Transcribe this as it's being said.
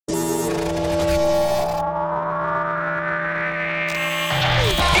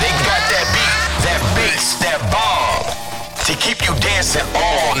keep you dancing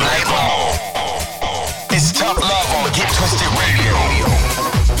all night long. It's Tough Love on Get Twisted Radio.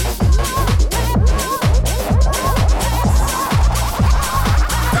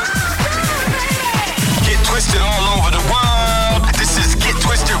 Get twisted all over the world. This is Get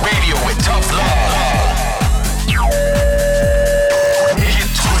Twisted Radio with Tough Love. Get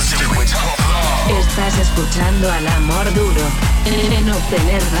twisted with Tough Love. Estás escuchando al amor duro en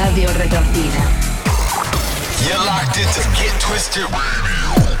Obtener Radio Retorcida. You're locked into Get Twisted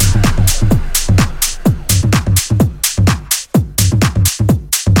Radio.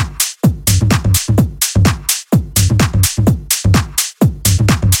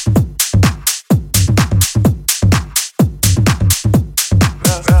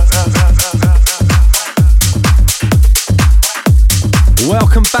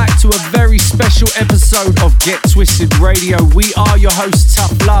 Welcome back to a very special episode of Get Twisted Radio. We are your hosts,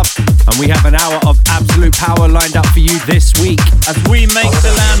 Tough Love, and we have an hour of absolute power lined up for you this week. As we make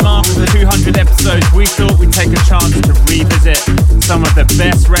the landmark of the 200 episodes, we thought we'd take a chance to revisit some of the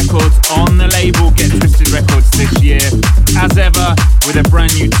best records on the label Get Twisted Records this year. As ever, with a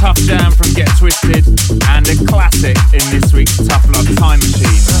brand new Tough Jam from Get Twisted and a classic in this week's Tough Love Time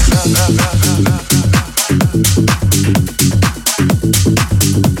Machine.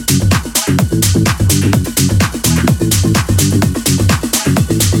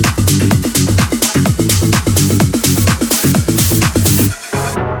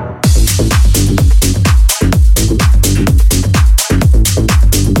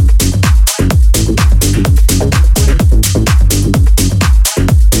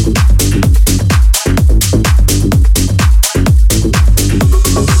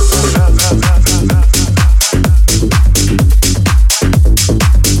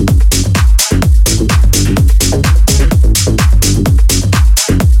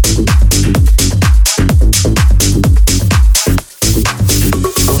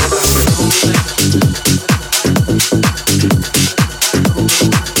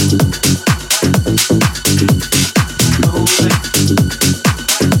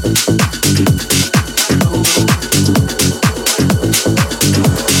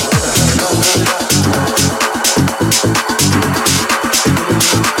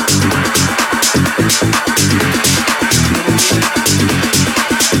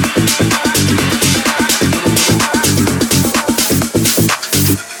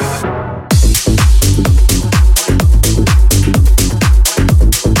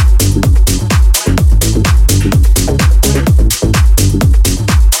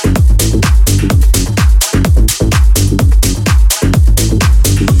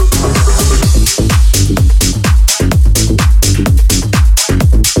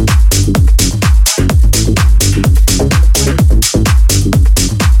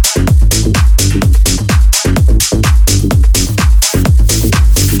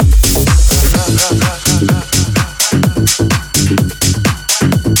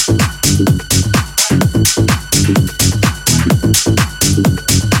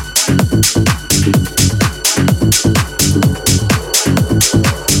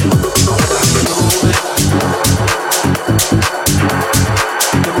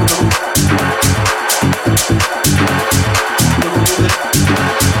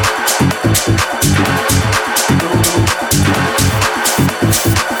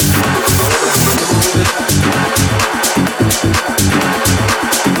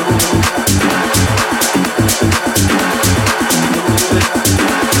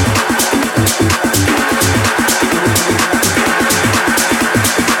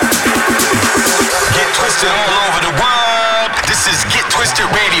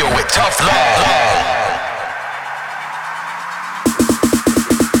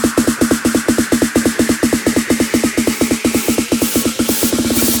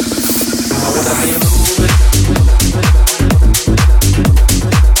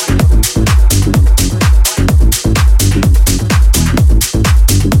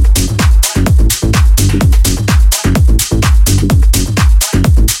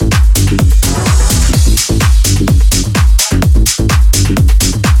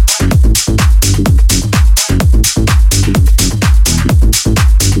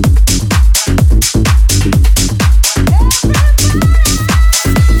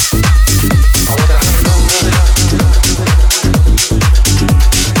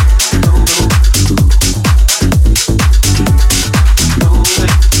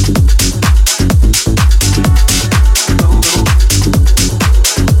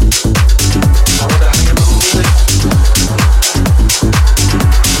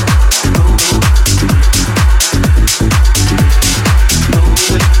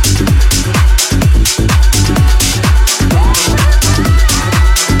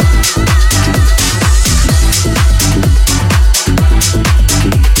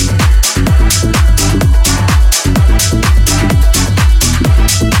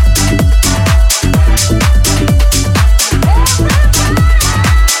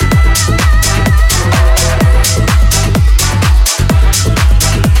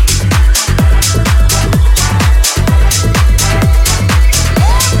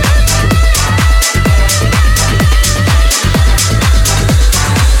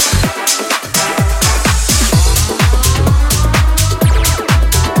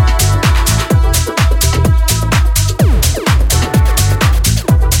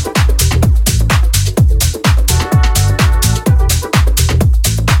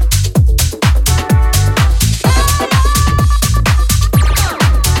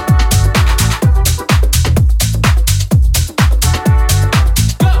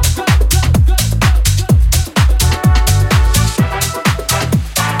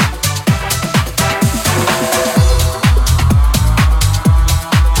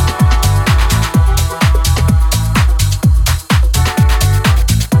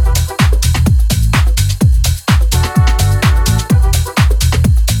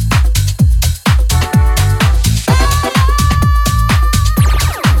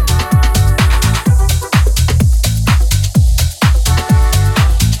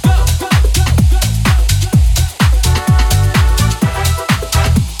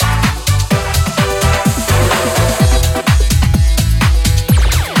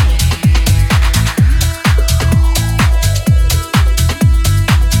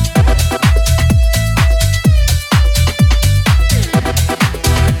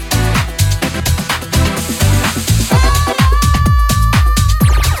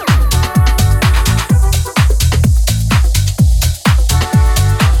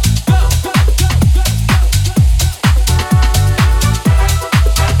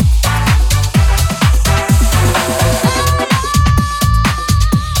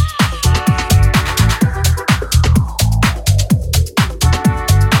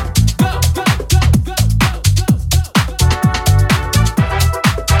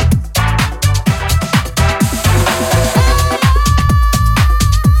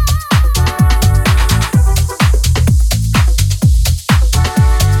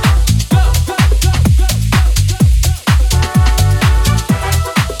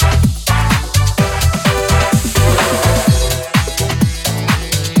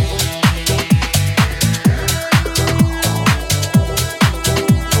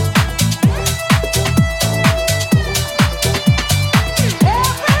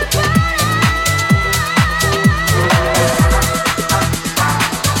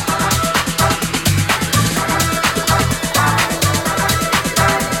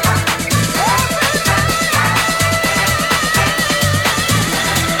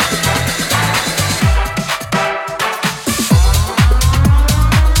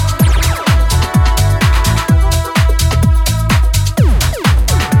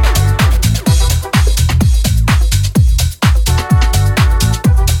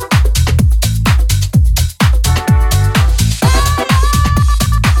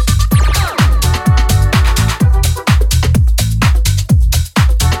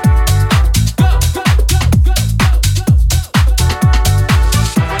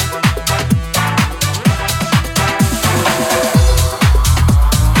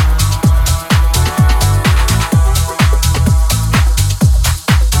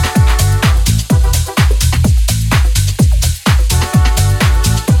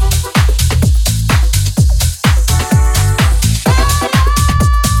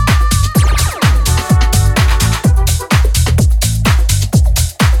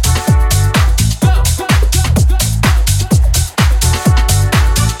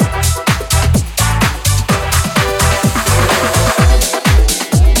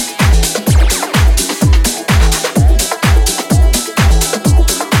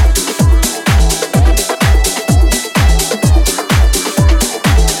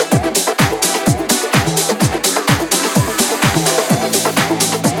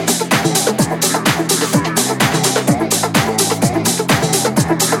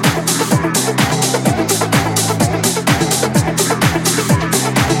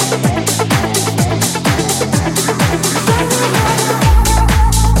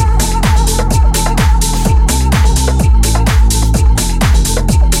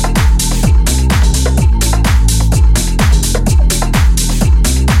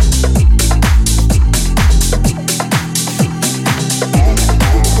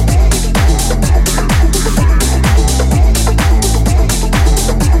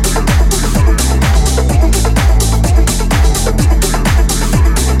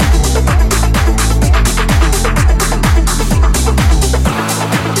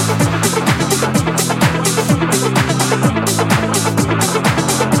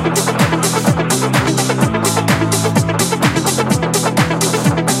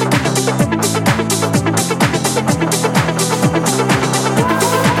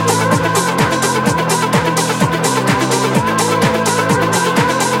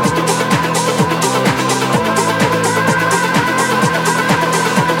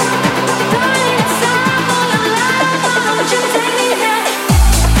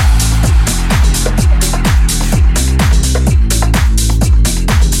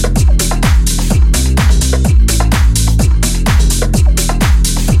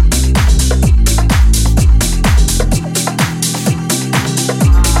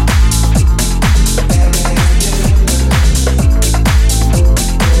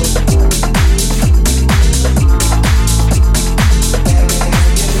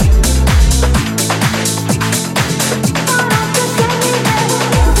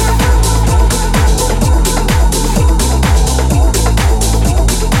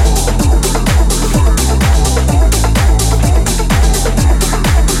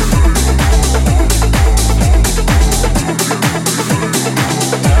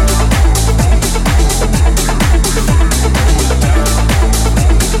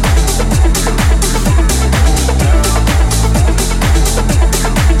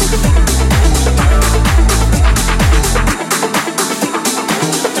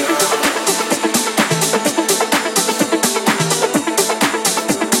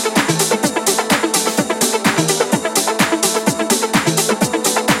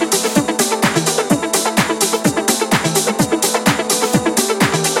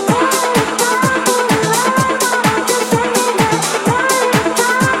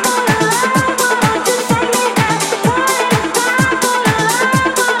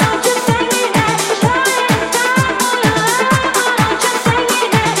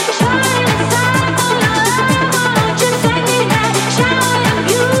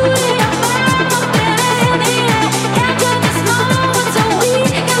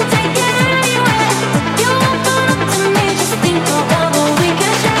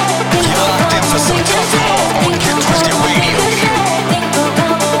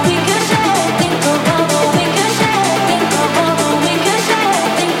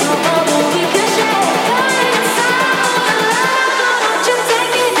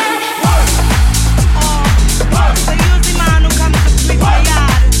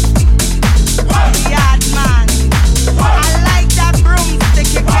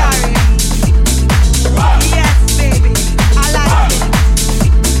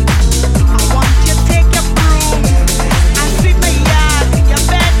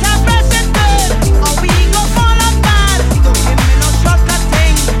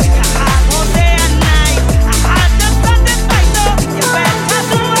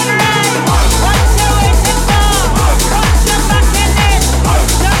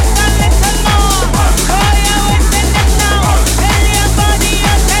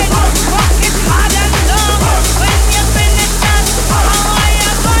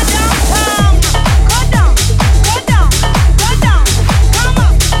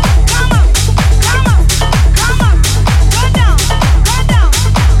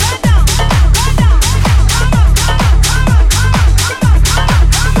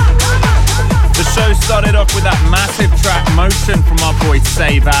 started off with that massive track Motion from our boy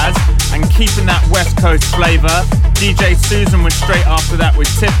Save As, and keeping that West Coast flavour, DJ Susan was straight after that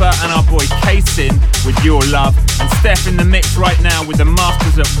with Tipper, and our boy Kasin with Your Love, and Steph in the mix right now with the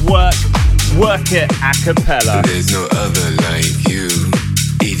Masters at Work, Work It a cappella. There's no other like you,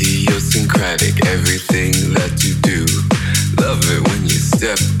 idiosyncratic, everything that you do. Love it when you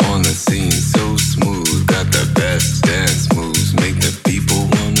step on the scene, so smooth. Got the best dance moves, make the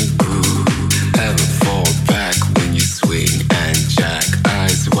people wanna groove. Have a fall back when you swing and jack.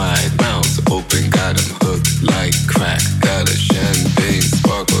 Eyes wide, mouths open, got 'em hooked like crack. Got a champagne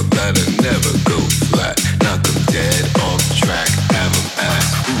sparkle that'll never go flat. Knock 'em dead off track, have 'em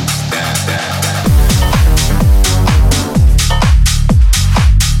ask, who's that?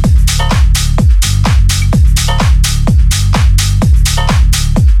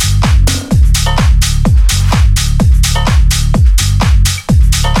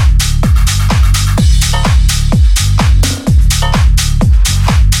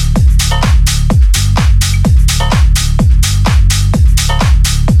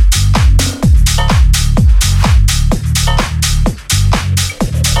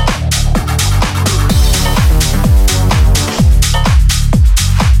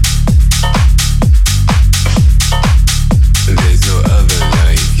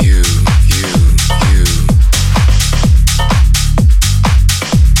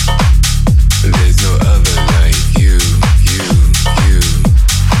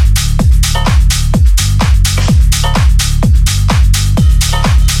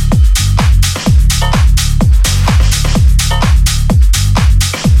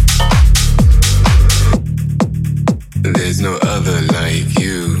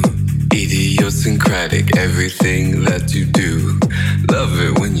 Everything that you do. Love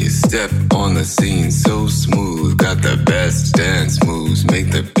it when you step on the scene, so smooth. Got the best dance moves,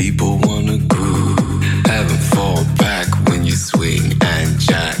 make the people wanna groove. Have 'em fall back when you swing and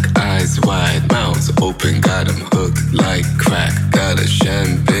jack. Eyes wide, mouths open, got 'em hooked like crack. Got a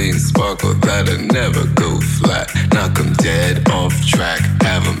champagne sparkle that'll never go flat. Knock 'em dead off track,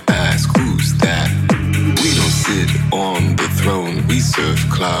 have 'em ask, who's that? We don't sit on the throne, we surf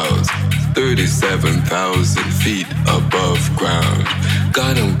clouds. 37,000 feet above ground.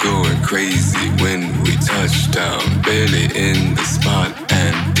 Got 'em going crazy when we touch down. Barely in the spot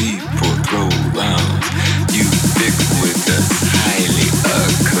and people throw rounds. Ubiquitous, highly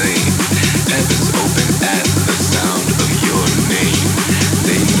acclaimed. Heavens open at the sound of your name.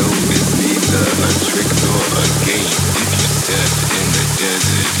 They know it's neither a trick nor a game. If you step in the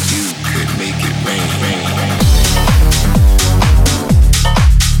desert, you could make it rain.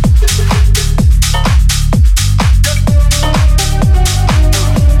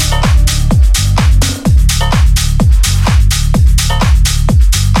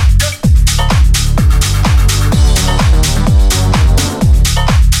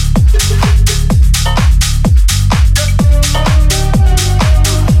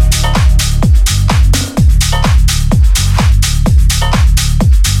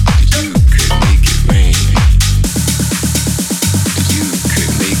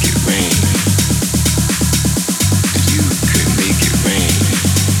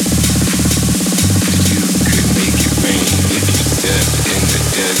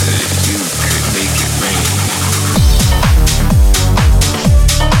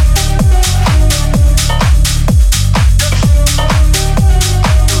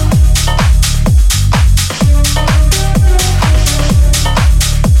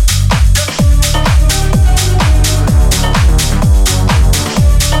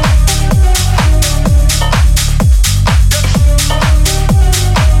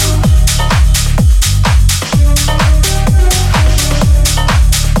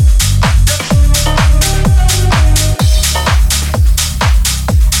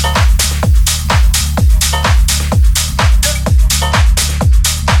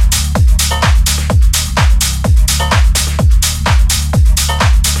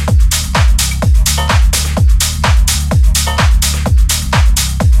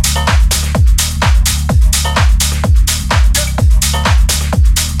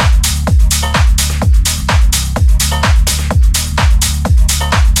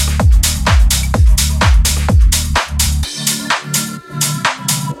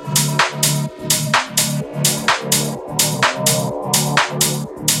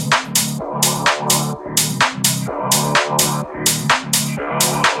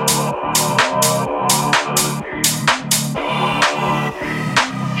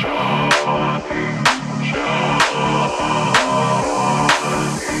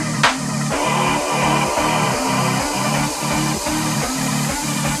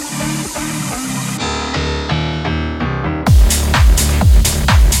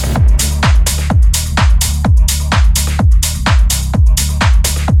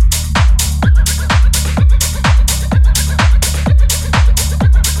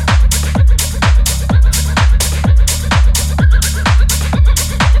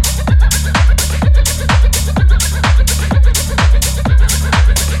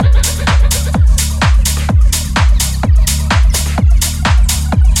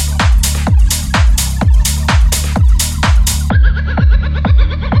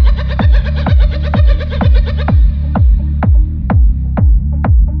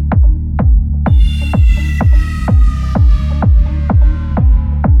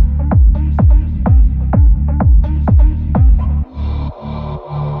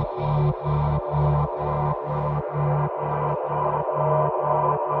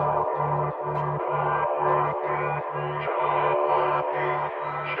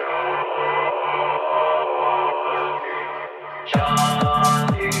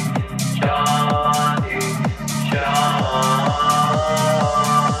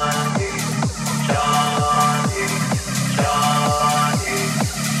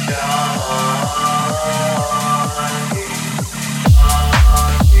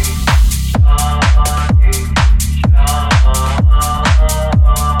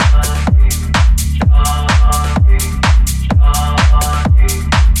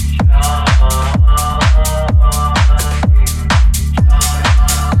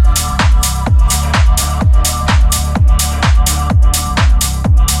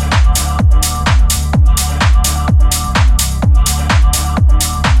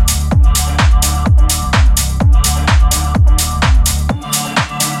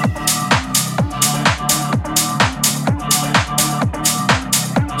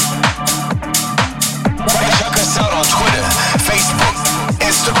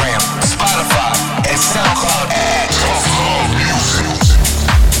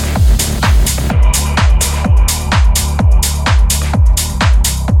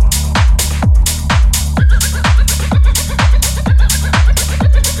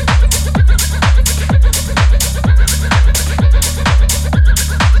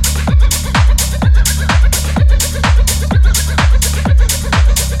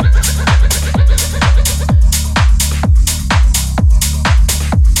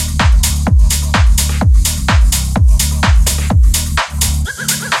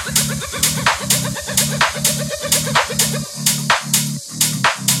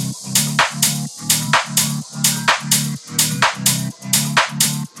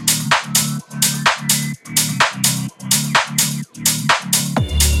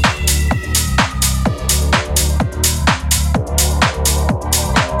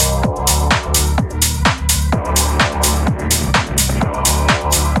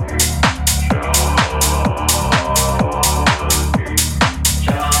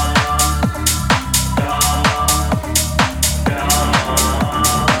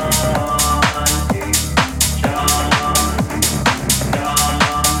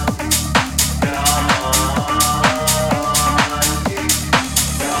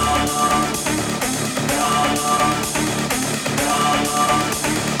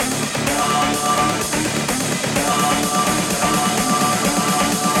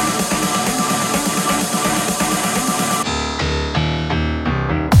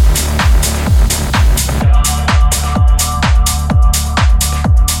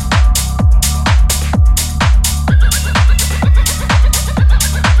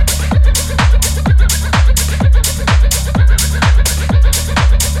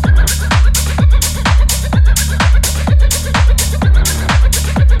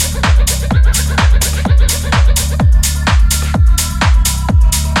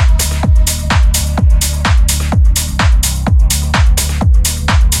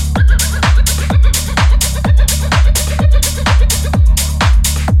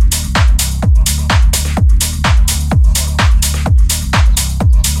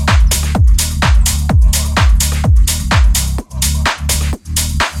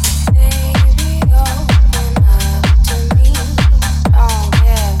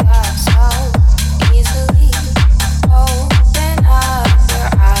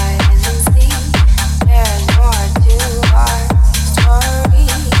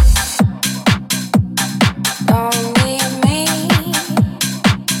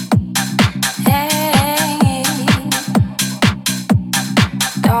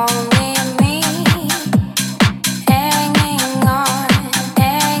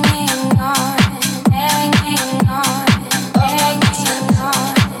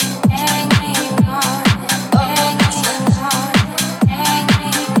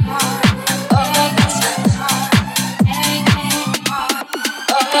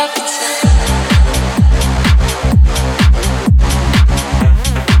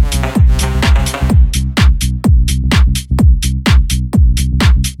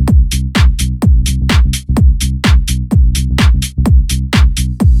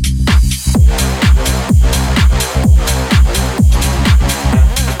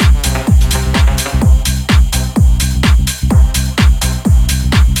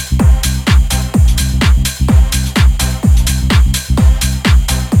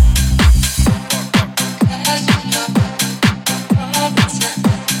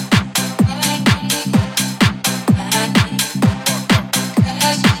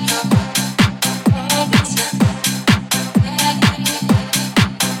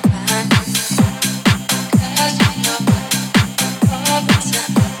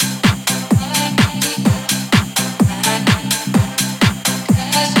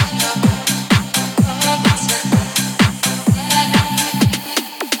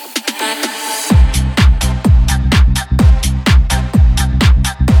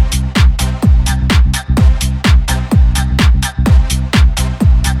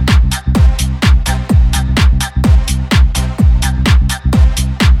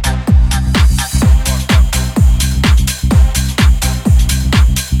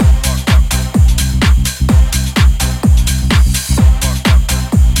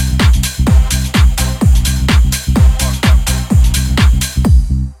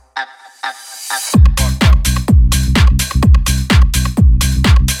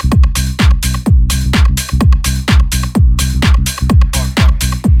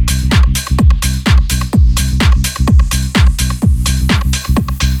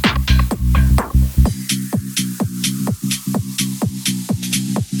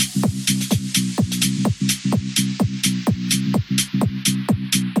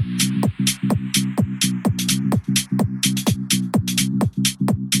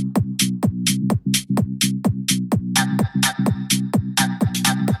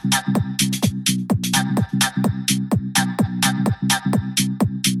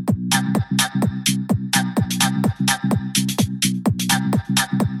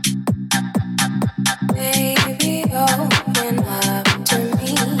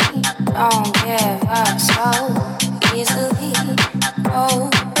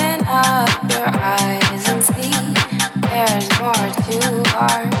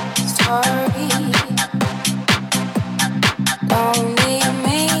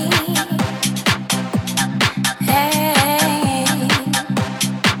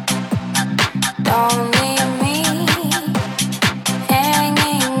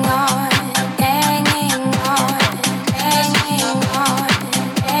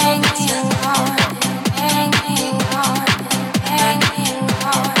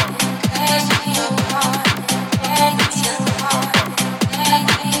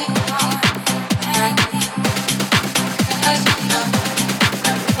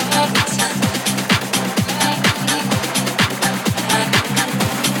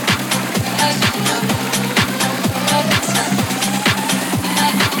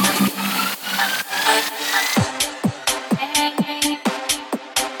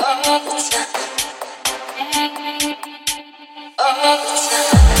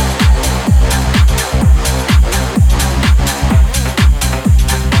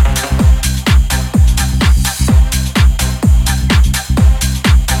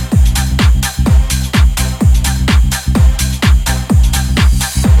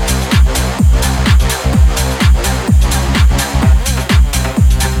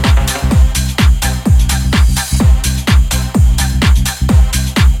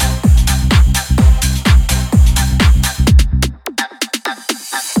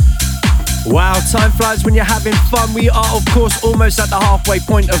 Time flies when you're having fun. We are, of course, almost at the halfway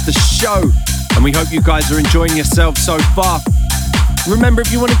point of the show, and we hope you guys are enjoying yourselves so far. Remember,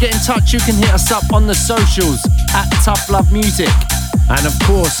 if you want to get in touch, you can hit us up on the socials at Tough Love Music, and of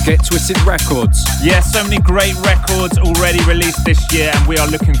course, Get Twisted Records. Yeah, so many great records already released this year, and we are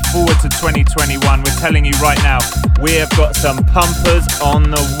looking forward to 2021. We're telling you right now, we have got some pumpers on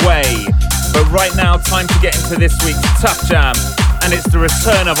the way. But right now, time to get into this week's Tough Jam. And it's the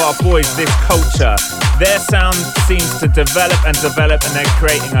return of our boys, This Culture. Their sound seems to develop, and they're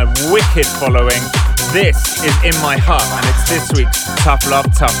creating a wicked following. This is In My Hut, and it's this week's Tough Love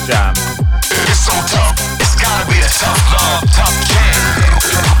Tough Jam. It's so tough, it's gotta be the Tough Love Tough Jam.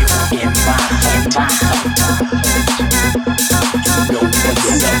 In my hut, you know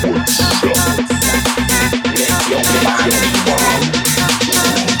what's up. Let your body warm.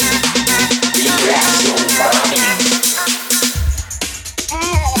 Relax your body.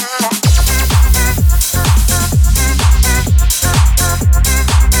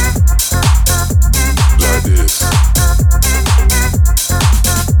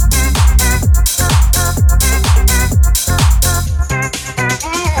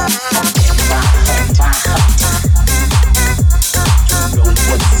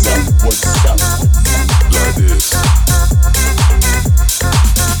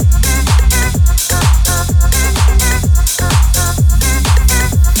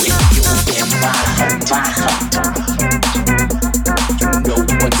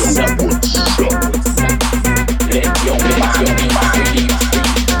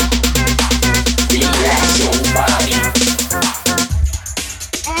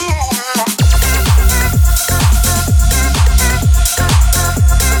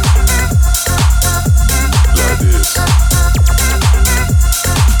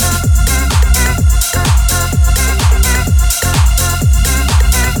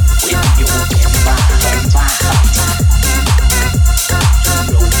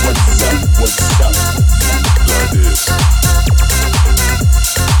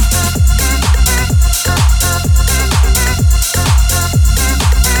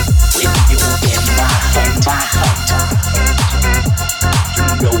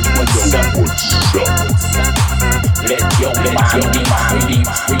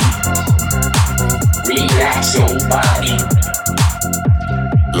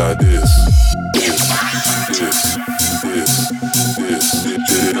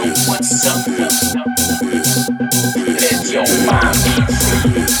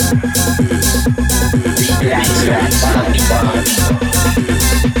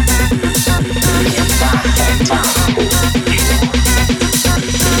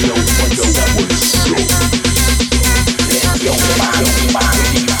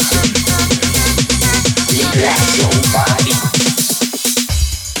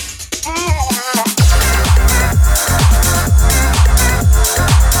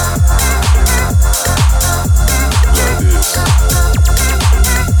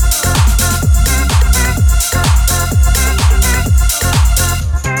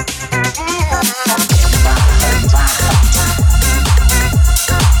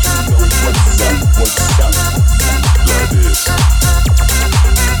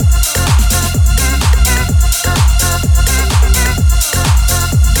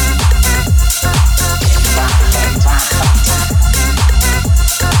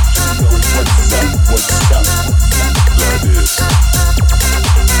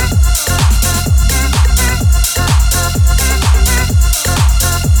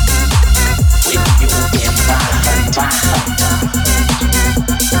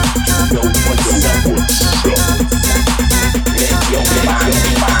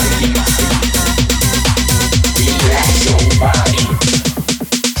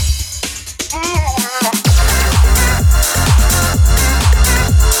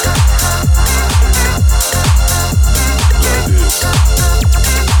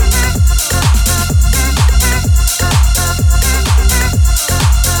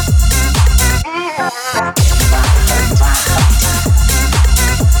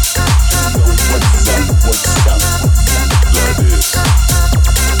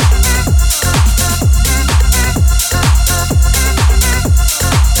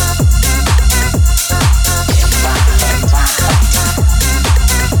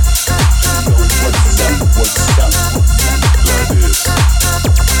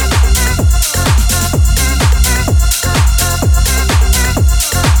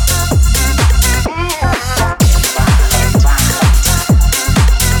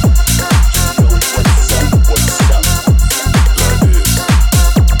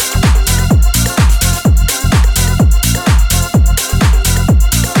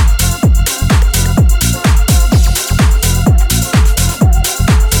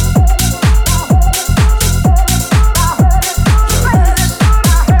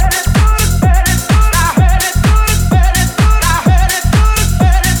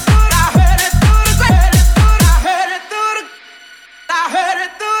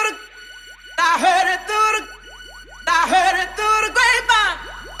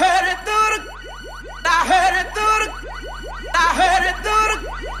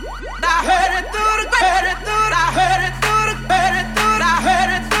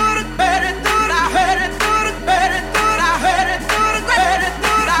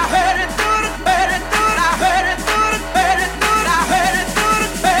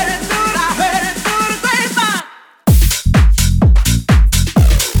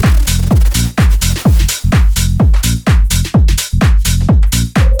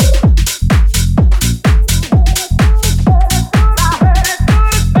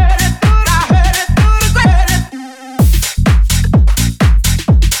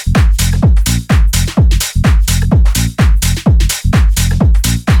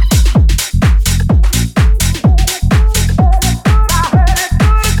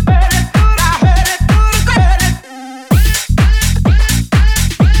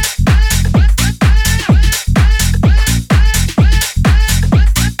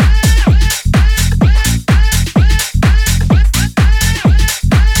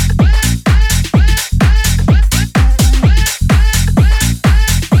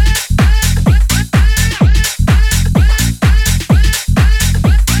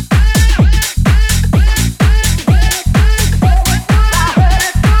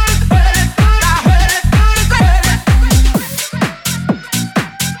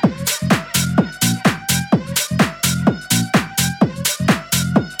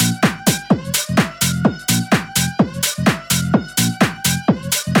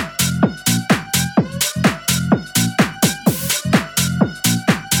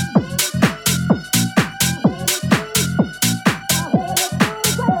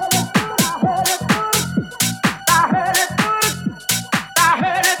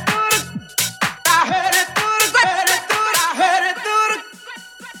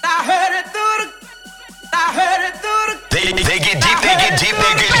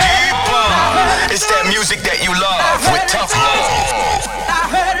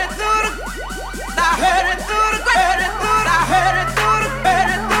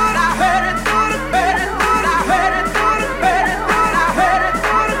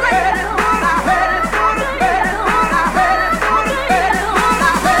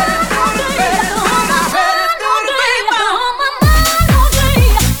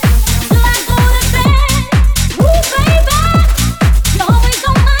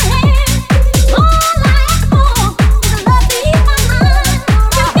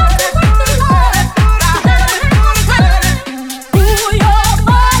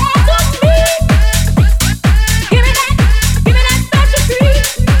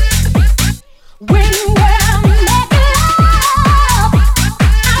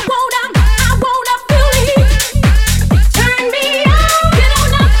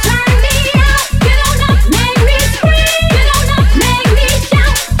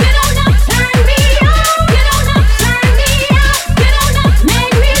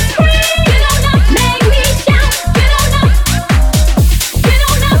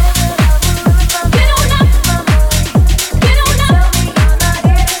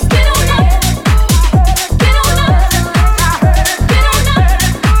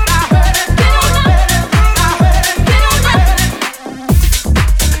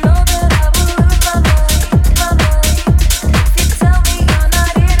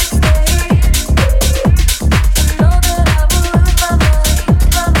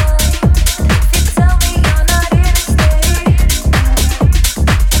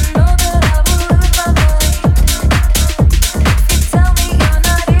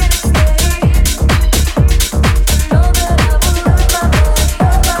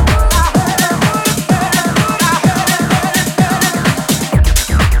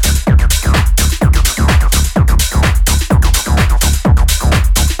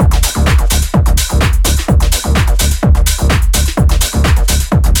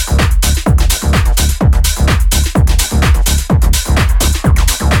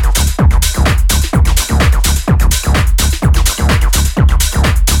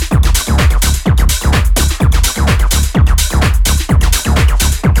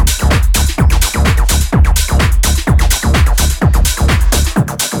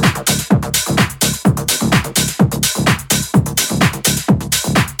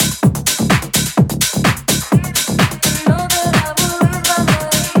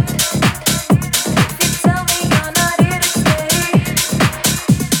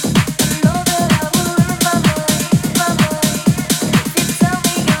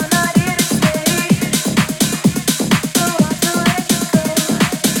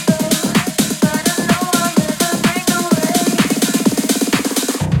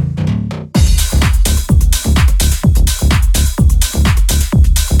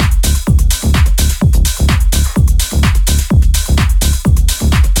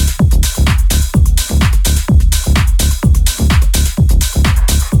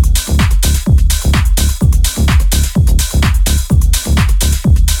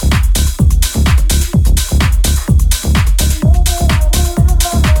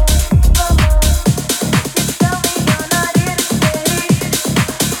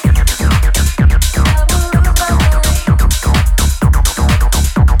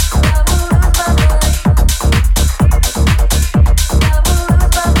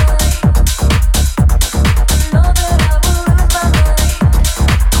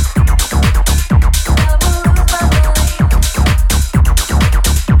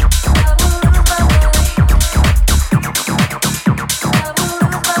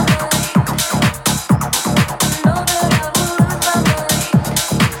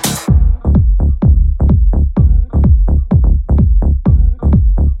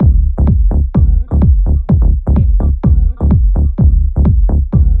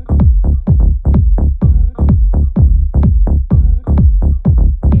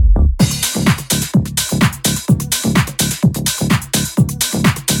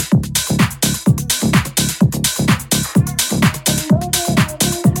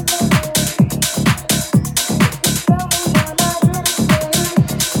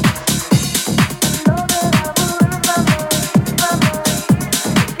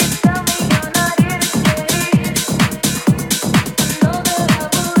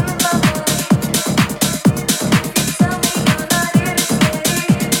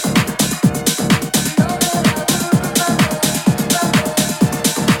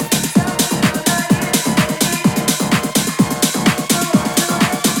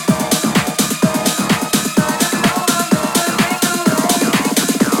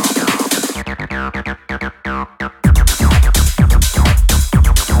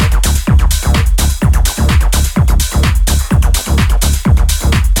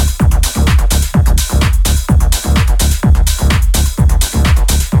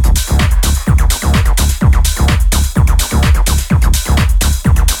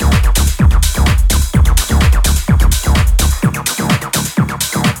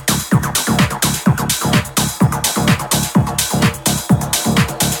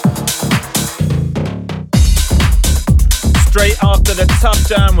 after the Tough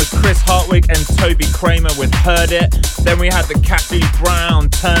Jam was Chris Hartwig and Toby Kramer with Heard It. Then we had the Kathy Brown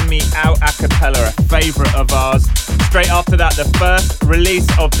Turn Me Out a cappella, a favourite of ours. Straight after that, the first release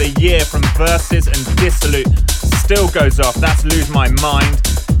of the year from Versus and Dissolute still goes off. That's Lose My Mind.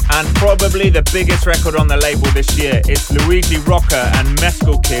 And probably the biggest record on the label this year. It's Luigi Rocca and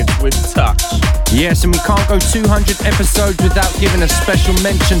Mescal Kids with Touch. Yes, and we can't go 200 episodes without giving a special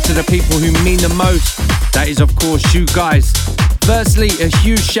mention to the people who mean the most. That is, of course, you guys. Firstly, a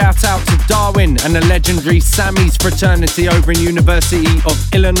huge shout out to Darwin and the legendary Sammy's fraternity over in University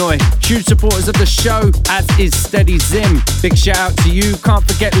of Illinois. Huge supporters of the show, as is Steady Zim. Big shout out to you. Can't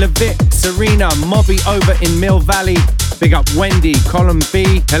forget Levitt, Serena, Mobby over in Mill Valley. Big up Wendy, Colin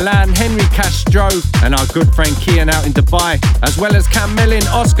B, Helan, Henry Castro, and our good friend Kian out in Dubai, as well as Cam Mellin,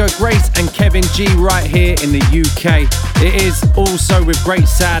 Oscar Grace, and Kevin G right here in the UK. It is also with great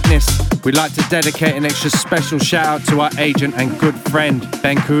sadness we'd like to dedicate an extra special shout out to our agent and good friend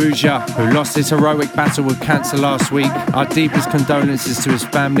Ben Karuja, who lost his heroic battle with cancer last week. Our deepest condolences to his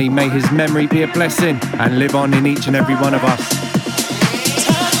family. May his memory be a blessing and live on in each and every one of us.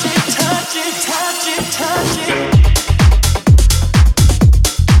 Touch it, touch it, touch it, touch it.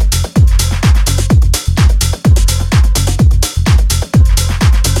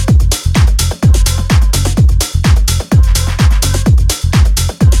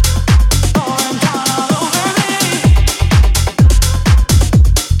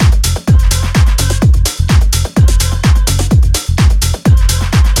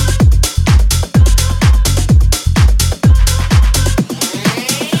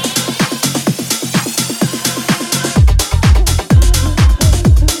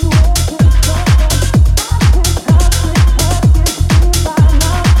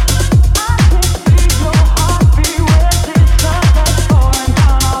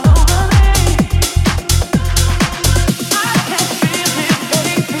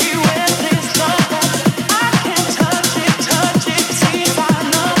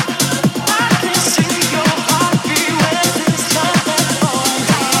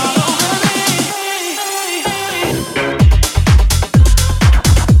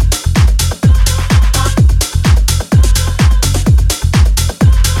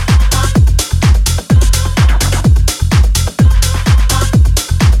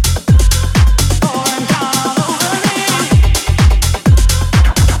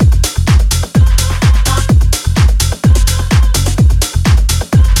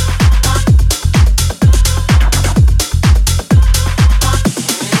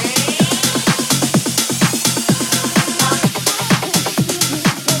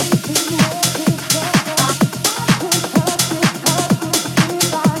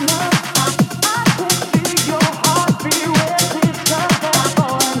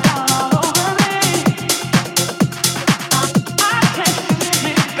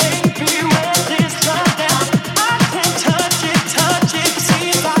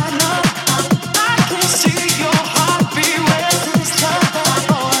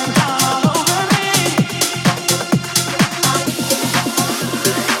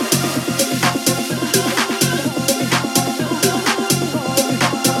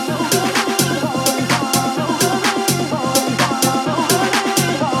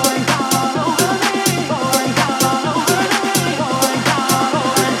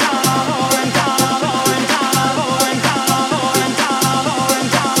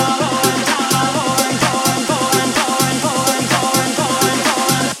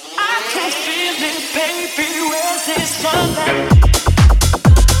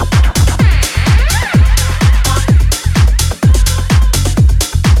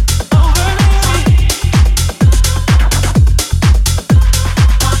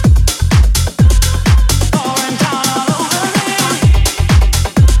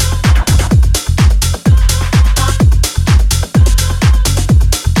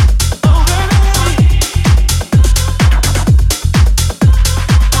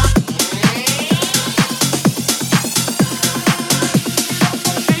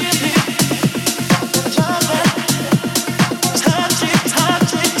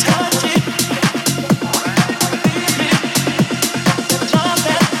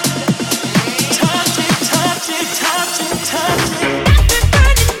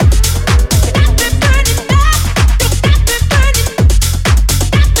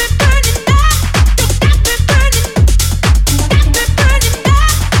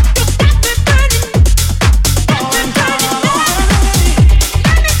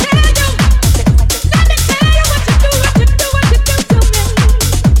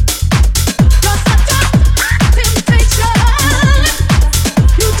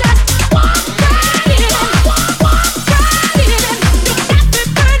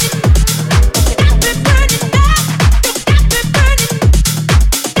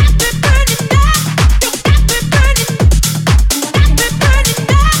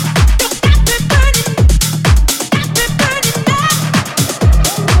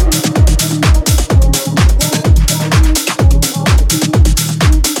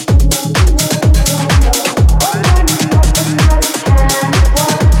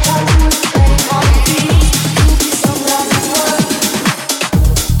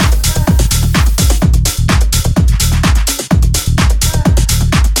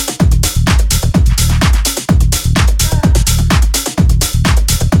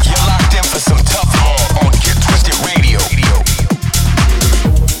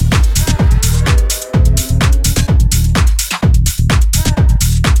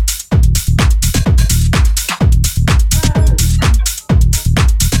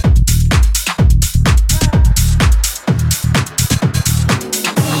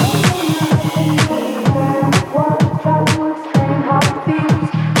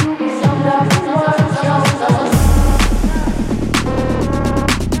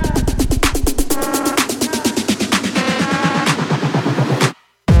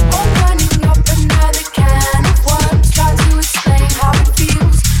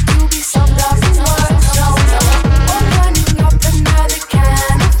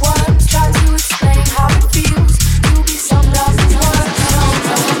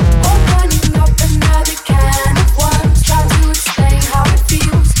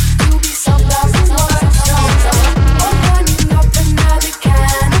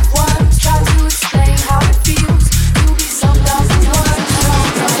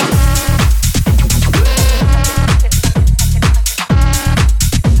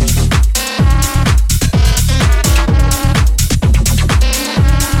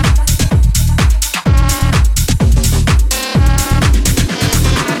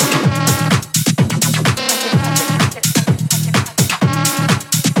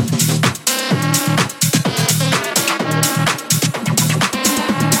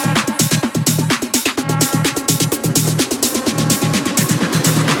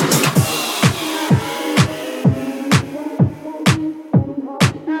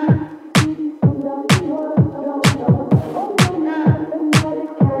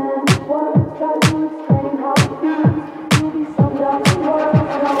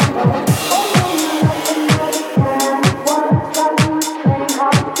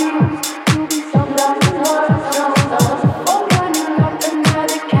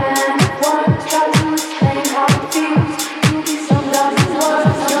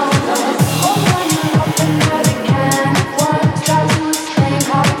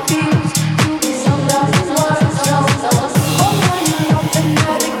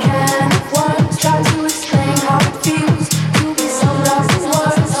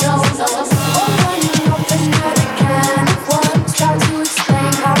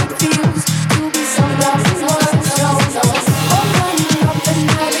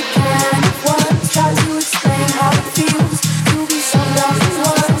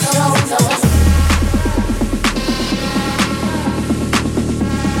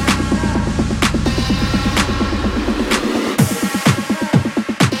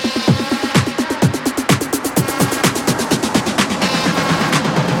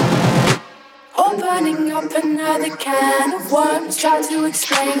 try to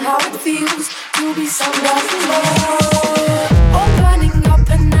explain how it feels to be somebody more. Opening up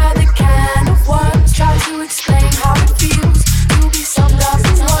another can of worms, try to explain how it feels to be somebody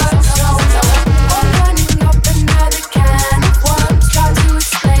more. Opening up another can of worms, try to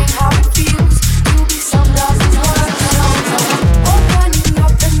explain how it feels to be somebody more. Opening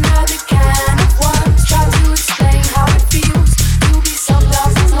up another can of worms, try to explain how it feels to be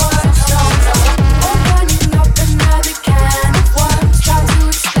somebody more. Opening up another can of worms, try to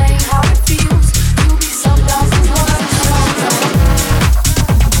explain how it feels to be somebody more.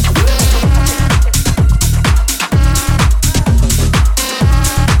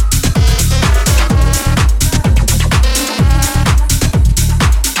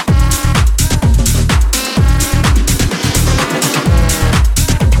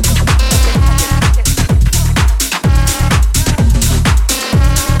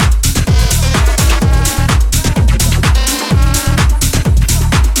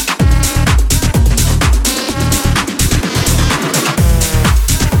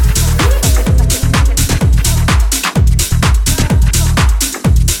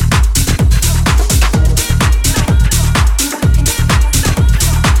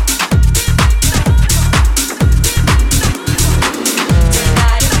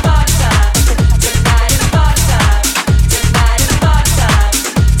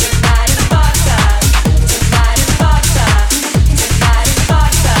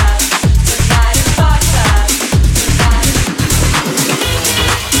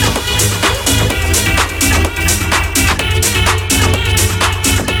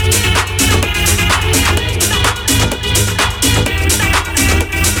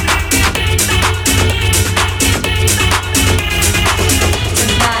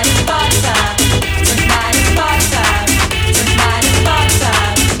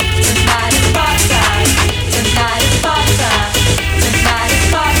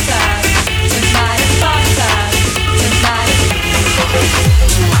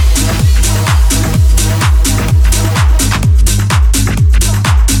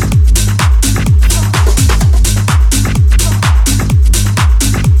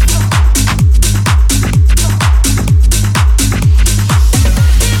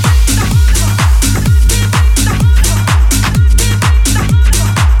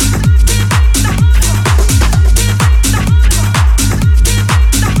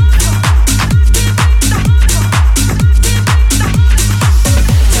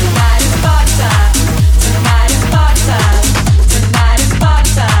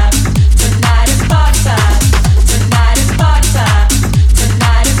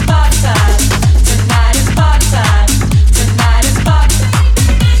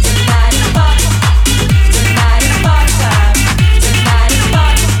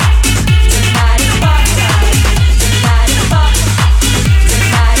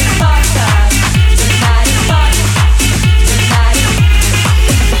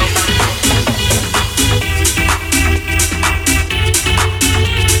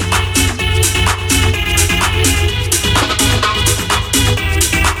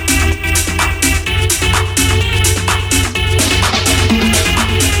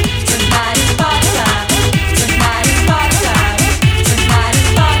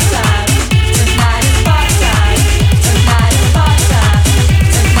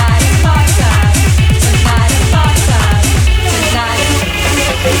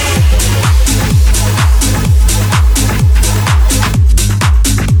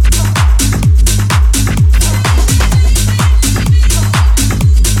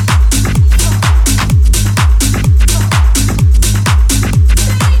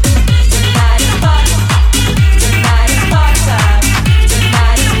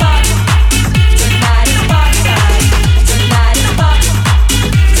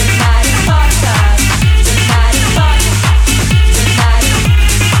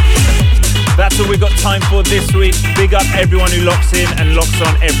 Time for this week. Big up everyone who locks in and locks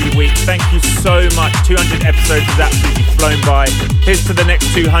on every week. Thank you so much. 200 episodes has absolutely flown by. Here's to the next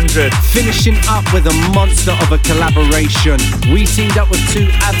 200. Finishing up with a monster of a collaboration. We teamed up with two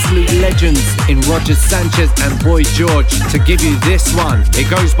absolute legends in Roger Sanchez and Boy George to give you this one. It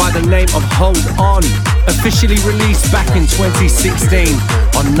goes by the name of Hold On. Officially released back in 2016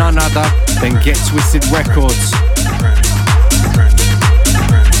 on none other than Get Twisted Records.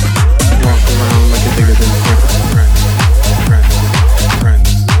 Bigger than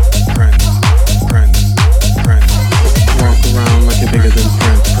walk around like you're bigger than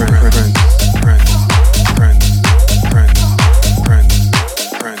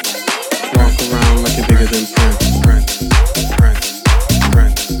walk around like you're bigger than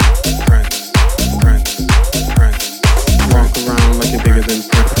walk around like you're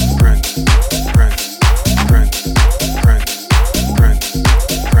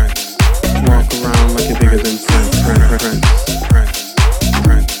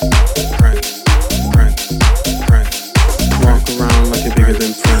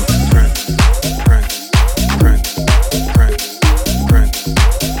than Prince.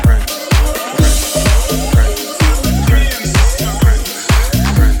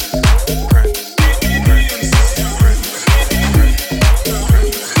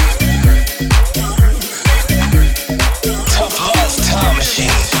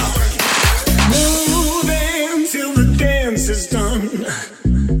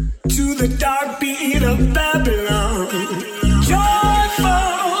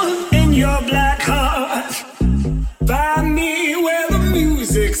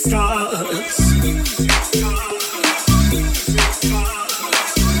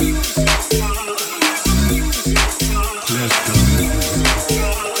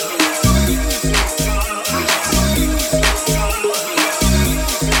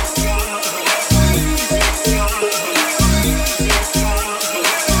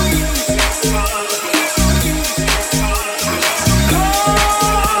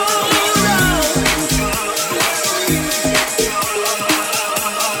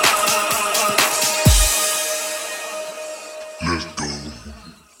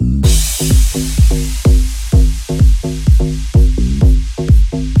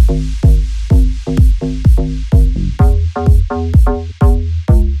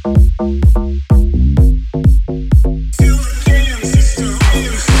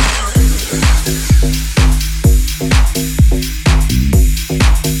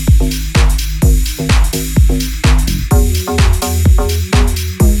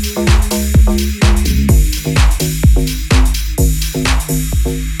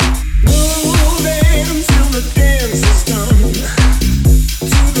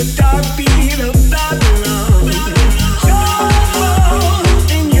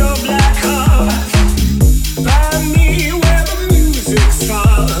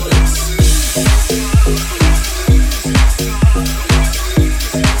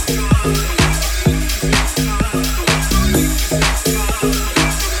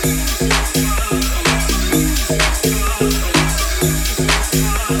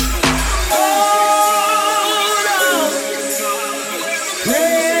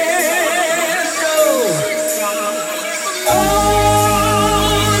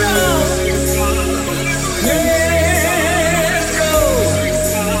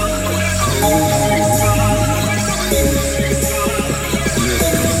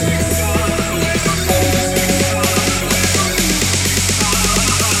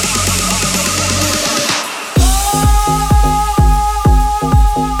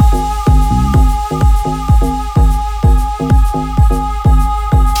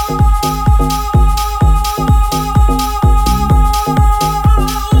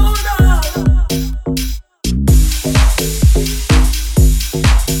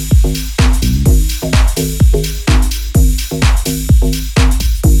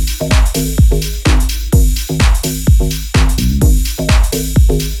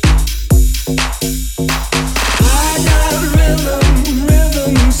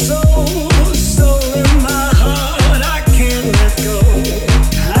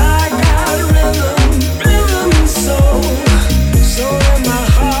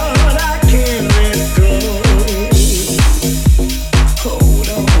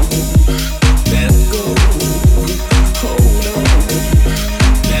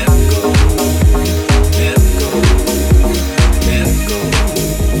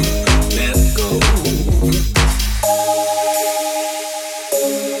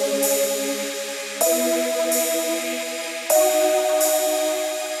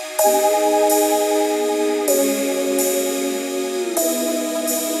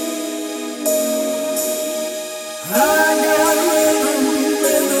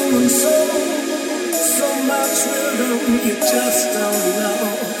 you just don't know.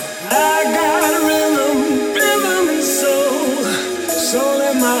 I got rhythm, rhythm and soul, soul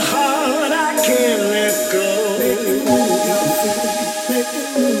in my heart I can't let go. Make it move your feet, make it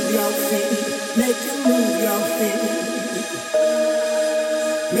move your feet, make it move your feet.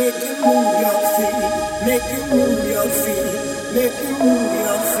 Make it move your feet, make it move your feet, make it move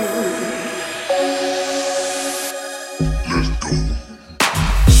your feet.